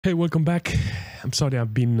Hey, welcome back. I'm sorry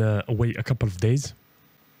I've been away a couple of days.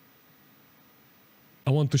 I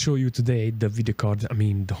want to show you today the video card,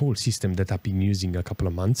 the whole system that I've been using a couple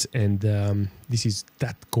of months, and this is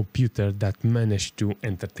that computer that managed to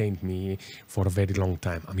entertain me for a very long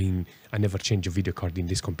time. I never changed a video card in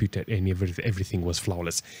this computer and everything was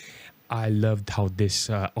flawless. I loved how this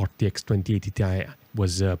RTX 2080 Ti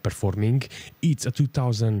was performing. It's a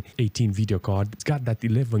 2018 video card. It's got that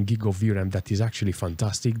 11 gig of VRAM that is actually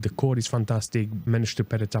fantastic. The core is fantastic. Managed to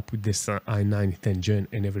pair it up with this i9 10th gen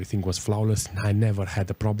and everything was flawless. I never had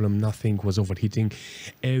a problem. Nothing was overheating.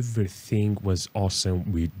 Everything was awesome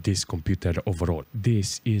with this computer overall.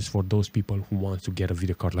 This is for those people who want to get a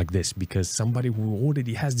video card like this, because somebody who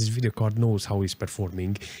already has this video card knows how it's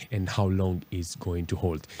performing and how long it's going to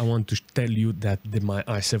hold. I want to tell you that my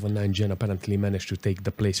i7 9th gen apparently managed to take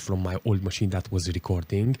the place from my old machine that was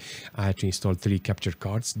recording. I had to install 3 capture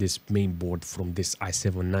cards. This main board from this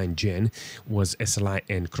i7 9th gen was SLI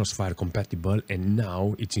and Crossfire compatible, and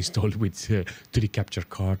now it's installed with 3 capture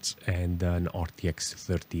cards and an RTX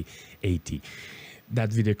 3080. That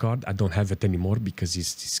video card, I don't have it anymore because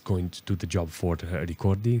it's going to do the job for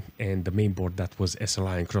recording, and the main board that was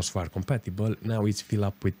SLI and Crossfire compatible, now it's filled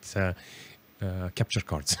up with capture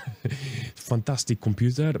cards. Fantastic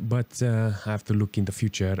computer, but I have to look in the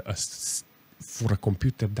future for a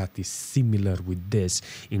computer that is similar with this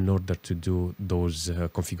in order to do those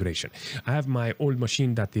configuration. I have my old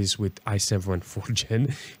machine that is with i7 4th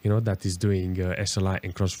gen, that is doing SLI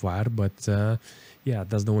and Crossfire, but yeah,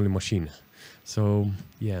 that's the only machine. So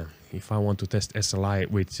yeah, if I want to test SLI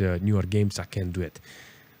with newer games, I can do it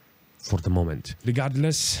for the moment.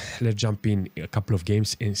 Regardless, let's jump in a couple of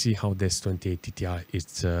games and see how this 2080 Ti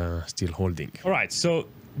is still holding. All right, so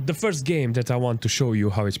the first game that I want to show you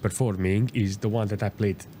how it's performing is the one that I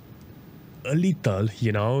played a little,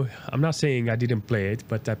 I'm not saying I didn't play it,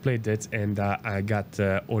 but I played it and I got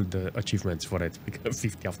all the achievements for it,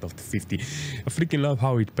 50 out of 50. I freaking love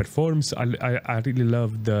how it performs. I really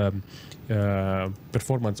love the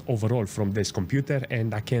performance overall from this computer,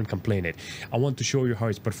 and I can't complain it. I want to show you how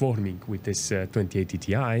it's performing with this 2080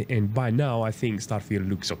 Ti, and by now I think STARFIELD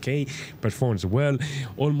looks okay, performs well.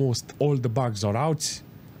 Almost all the bugs are out,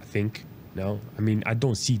 I think. No, I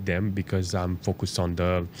don't see them because I'm focused on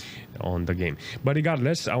the game. But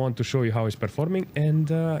regardless, I want to show you how it's performing, and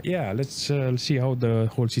yeah, let's see how the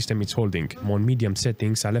whole system is holding. I'm on medium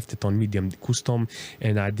settings. I left it on medium custom,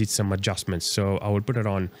 and I did some adjustments. So I will put it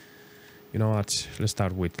on. You know what? Let's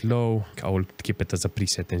start with low. I will keep it as a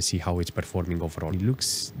preset and see how it's performing overall. It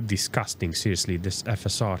looks disgusting. Seriously, this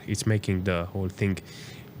FSR, it's making the whole thing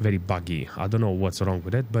very buggy. I don't know what's wrong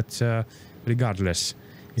with it, but regardless,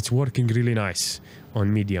 it's working really nice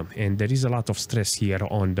on medium, and there is a lot of stress here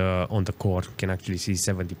on the core. You can actually see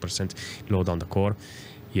 70% load on the core.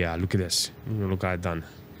 Yeah, look at this. Look what I've done.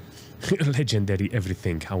 Legendary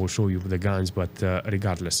everything. I will show you the guns, but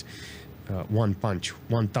regardless, one punch,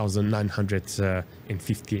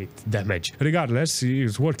 1958 damage. Regardless,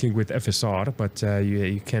 it's working with FSR, but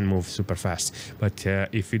you can move super fast. But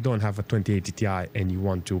if you don't have a 2080 Ti and you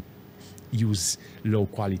want to use low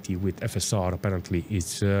quality with FSR, apparently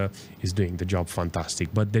is doing the job fantastic.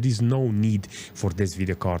 But there is no need for this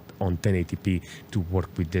video card on 1080p to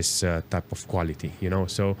work with this type of quality,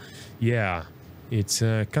 so yeah, it's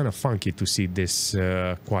kind of funky to see this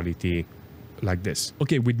quality like this.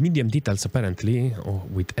 Okay, with medium details apparently, or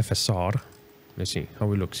with FSR, let's see how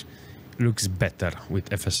it looks better with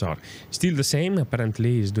FSR. Still the same,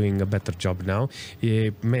 apparently is doing a better job now.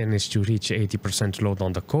 He managed to reach 80% load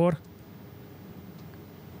on the core.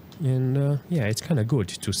 And yeah, it's kind of good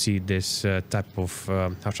to see this type of,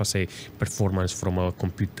 how shall I say, performance from a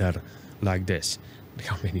computer like this.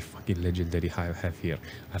 How many fucking legendary I have here?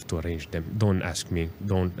 I have to arrange them. Don't ask me.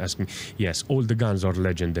 Don't ask me. Yes, all the guns are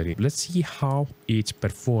legendary. Let's see how it's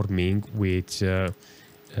performing with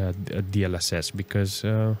DLSS, because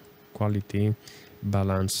quality,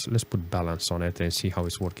 balance. Let's put balance on it and see how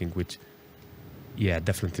it's working with. Yeah,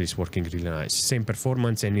 definitely it's working really nice. Same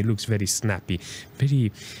performance, and it looks very snappy,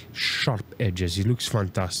 very sharp edges. It looks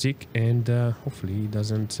fantastic, and hopefully it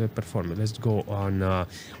doesn't perform. Let's go on the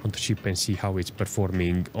ship and see how it's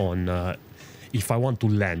performing on if I want to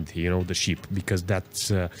land, the ship, because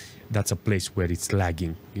that's a place where it's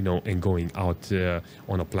lagging, and going out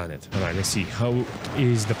on a planet. All right, let's see how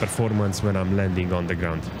is the performance when I'm landing on the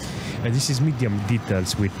ground. And this is medium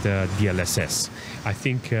details with DLSS. I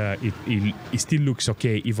think it still looks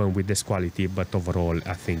okay even with this quality, but overall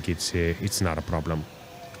I think it's not a problem.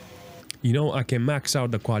 I can max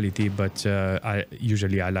out the quality, but I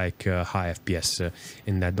usually like high FPS,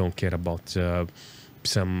 and I don't care about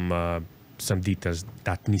some some details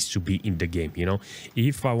that needs to be in the game, you know.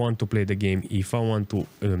 If I want to play the game, if I want to,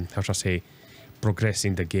 how shall I say, progress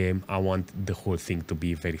in the game, I want the whole thing to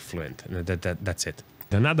be very fluent. That's it.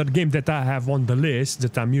 Another game that I have on the list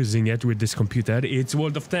that I'm using it with this computer, it's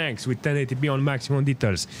World of Tanks with 1080p on maximum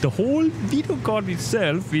details. The whole video card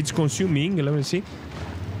itself, it's consuming, let me see,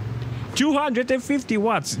 250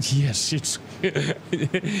 watts. Yes, it's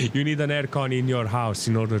you need an aircon in your house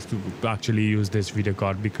in order to actually use this video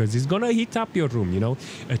card, because it's gonna heat up your room, you know.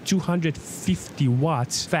 A 250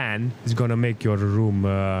 watts fan is gonna make your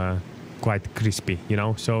room quite crispy, you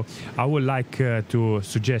know. So I would like to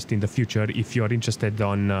suggest in the future, if you're interested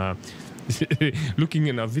on looking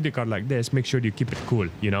in a video card like this, make sure you keep it cool,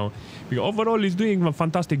 you know. Because overall it's doing a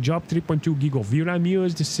fantastic job. 3.2 gig of VRAM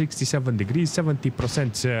used, 67 degrees,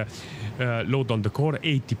 70% load on the core,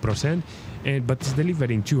 80%, but it's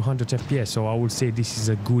delivering 200 FPS. So I would say this is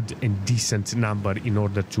a good and decent number in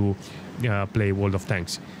order to play World of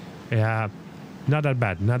Tanks. Not that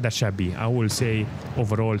bad, not that shabby. I will say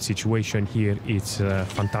overall situation here is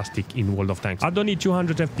fantastic in World of Tanks. I don't need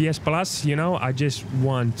 200 FPS plus, you know. I just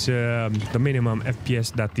want the minimum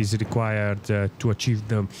FPS that is required to achieve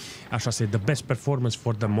the, I shall say, the best performance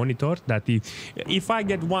for the monitor. That if I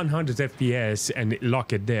get 100 FPS and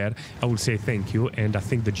lock it there, I will say thank you, and I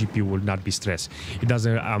think the GPU will not be stressed. It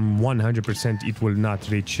doesn't. I'm 100% it will not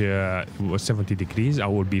reach 70 degrees. I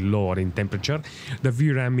will be lower in temperature. The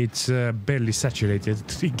VRAM, it's barely saturated.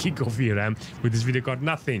 3 gig of VRAM with this video card,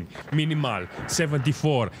 nothing. Minimal,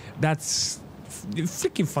 74. That's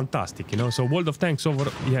freaking fantastic, you know. So World of Tanks over,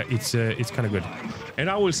 yeah, it's kind of good. And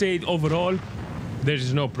I will say overall, there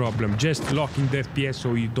is no problem. Just locking the FPS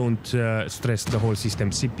so you don't stress the whole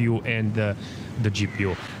system, CPU and the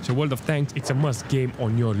GPU. So World of Tanks, it's a must game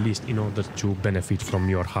on your list in order to benefit from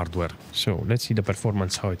your hardware. So let's see the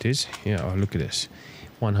performance, how it is. Yeah, oh, look at this.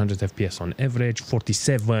 100 FPS on average,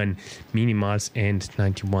 47 minimals, and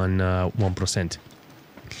 91 1%.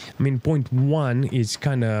 I mean, 0.1 is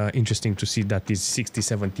kind of interesting to see that is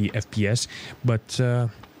 60-70 FPS, but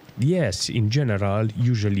yes, in general,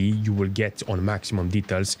 usually you will get on maximum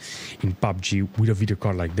details in PUBG with a video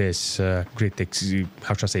card like this. Great,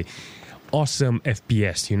 how should I say, awesome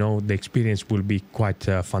FPS, you know. The experience will be quite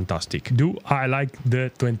fantastic. Do I like the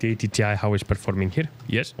 2080 Ti, how it's performing here?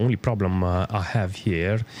 Yes. Only problem I have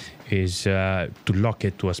here is to lock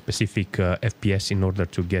it to a specific FPS in order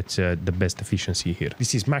to get the best efficiency here.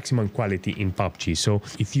 This is maximum quality in PUBG, so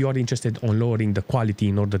if you are interested on lowering the quality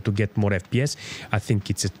in order to get more FPS, I think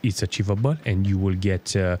it's achievable, and you will get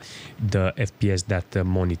the FPS that the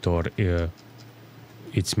monitor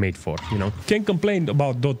it's made for, you know. Can't complain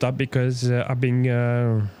about DOTA because I've been,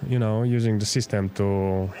 you know, using the system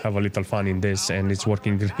to have a little fun in this, and it's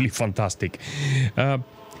working really fantastic.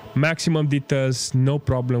 Maximum details, no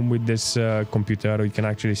problem with this computer. You can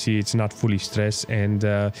actually see it's not fully stressed, and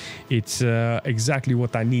it's exactly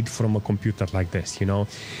what I need from a computer like this, you know.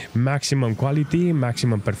 Maximum quality,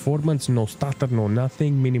 maximum performance, no stutter, no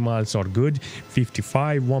nothing. Minimals are good,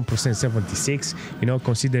 55, 1%, 76. You know,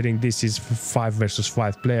 considering this is 5 versus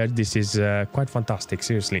 5 players, this is quite fantastic,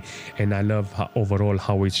 seriously. And I love overall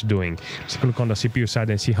how it's doing. Let's look on the CPU side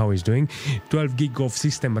and see how it's doing. 12 gig of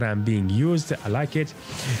system RAM being used. I like it.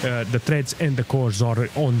 The threads and the cores are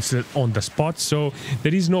on the spot, so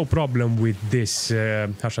there is no problem with this,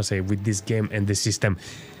 how shall I say, with this game and the system.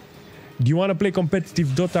 Do you want to play competitive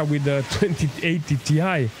Dota with the 2080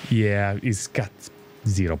 Ti? Yeah, it's got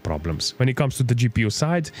zero problems. When it comes to the GPU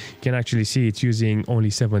side, you can actually see it's using only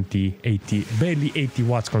 70, 80, barely 80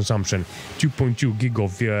 watts consumption, 2.2 gig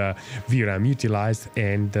of VRAM utilized,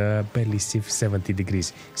 and barely 70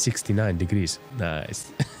 degrees, 69 degrees.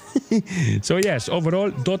 Nice. So yes,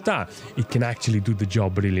 overall, Dota, it can actually do the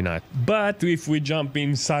job really nice. But if we jump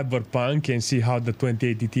in CYBERPUNK and see how the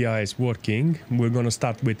 2080 Ti is working, we're gonna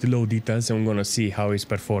start with low details and we're gonna see how it's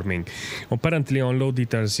performing. Apparently on low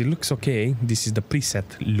details, it looks okay. This is the preset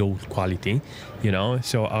low quality, you know,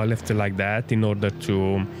 so I left it like that in order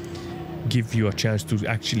to give you a chance to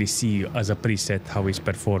actually see as a preset how it's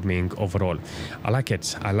performing overall. I like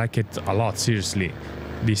it a lot, seriously.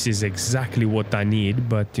 This is exactly what I need,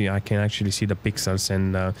 but I can actually see the pixels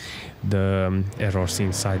and the errors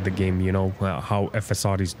inside the game, you know, how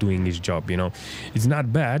FSR is doing his job, you know. It's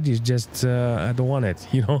not bad, it's just I don't want it,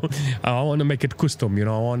 you know. I want to make it custom, you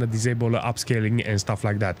know. I want to disable upscaling and stuff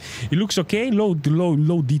like that. It looks okay, low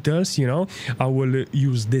details, you know. I will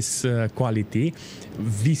use this quality,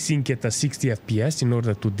 VSync at a 60 FPS in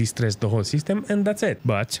order to distress the whole system, and that's it.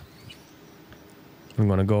 But I'm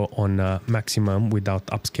gonna go on maximum without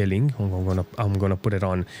upscaling. I'm gonna put it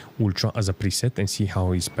on ultra as a preset and see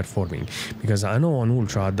how it's performing, because I know on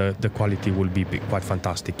ultra the quality will be quite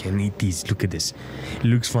fantastic, and it is. Look at this, it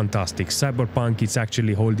looks fantastic. CYBERPUNK is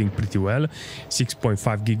actually holding pretty well.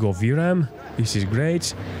 6.5 gig of VRAM, this is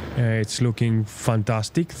great. It's looking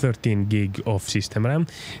fantastic. 13 gig of system RAM.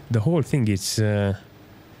 The whole thing is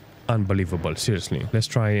unbelievable, seriously. Let's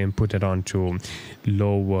try and put it on to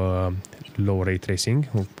low ray tracing.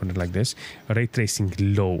 We'll put it like this: ray tracing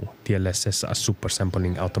low, DLSS super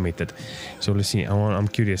sampling automated. So let's see. I'm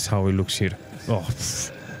curious how it looks here. Oh,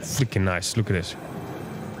 freaking nice. Look at this.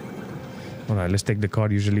 All right, let's take the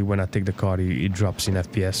card. Usually when I take the card, it drops in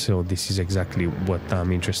FPS, so this is exactly what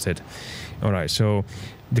I'm interested. All right, so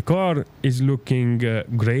the car is looking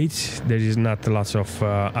great. There is not lots of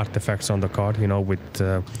artifacts on the car, you know, with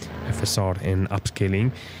FSR and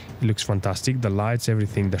upscaling. It looks fantastic. The lights,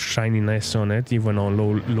 everything, the shininess on it, even on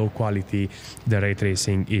low quality, the ray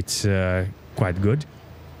tracing, it's quite good.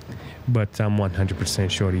 But I'm 100%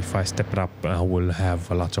 sure if I step it up, I will have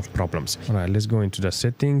lots of problems. All right, let's go into the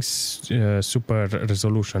settings. Super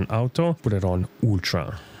resolution auto. Put it on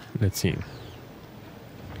ultra. Let's see.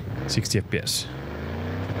 60 FPS.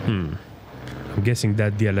 I'm guessing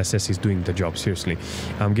that DLSS is doing the job, seriously.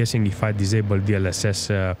 I'm guessing if I disable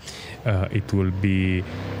DLSS, it will be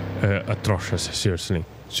atrocious, seriously.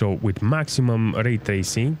 So with maximum ray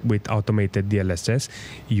tracing, with automated DLSS,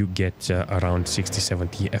 you get around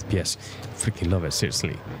 60-70 FPS. Freaking love it,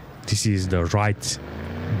 seriously. This is the right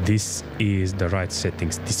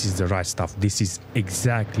settings. This is the right stuff. This is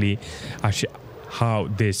exactly how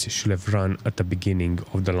this should have run at the beginning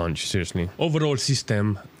of the launch, seriously. Overall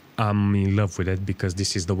system, I'm in love with it because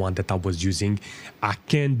this is the one that I was using. I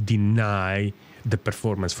can't deny the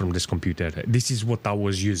performance from this computer. This is what I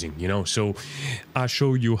was using, you know. So I'll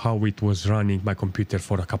show you how it was running my computer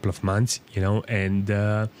for a couple of months, you know, and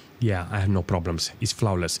yeah, I have no problems. It's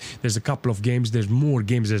flawless. There's a couple of games, there's more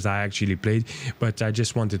games that I actually played, but I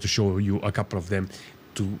just wanted to show you a couple of them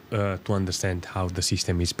to understand how the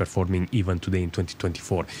system is performing even today in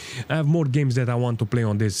 2024. I have more games that I want to play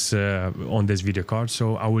on this video card,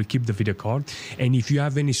 so I will keep the video card. And if you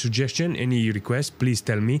have any suggestion, any request, please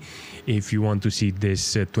tell me if you want to see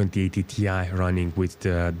this 2080 Ti running with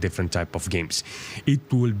different type of games. It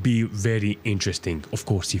will be very interesting, of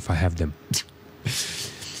course, if I have them.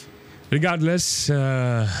 Regardless,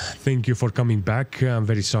 thank you for coming back. I'm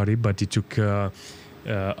very sorry, but it took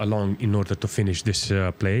along in order to finish this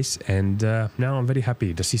place, and now I'm very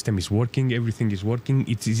happy. The system is working, everything is working.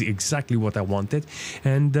 It is exactly what I wanted,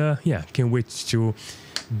 and yeah, can't wait to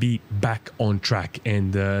be back on track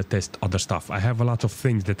and test other stuff. I have a lot of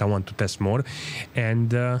things that I want to test more,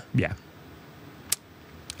 and yeah,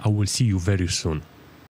 I will see you very soon.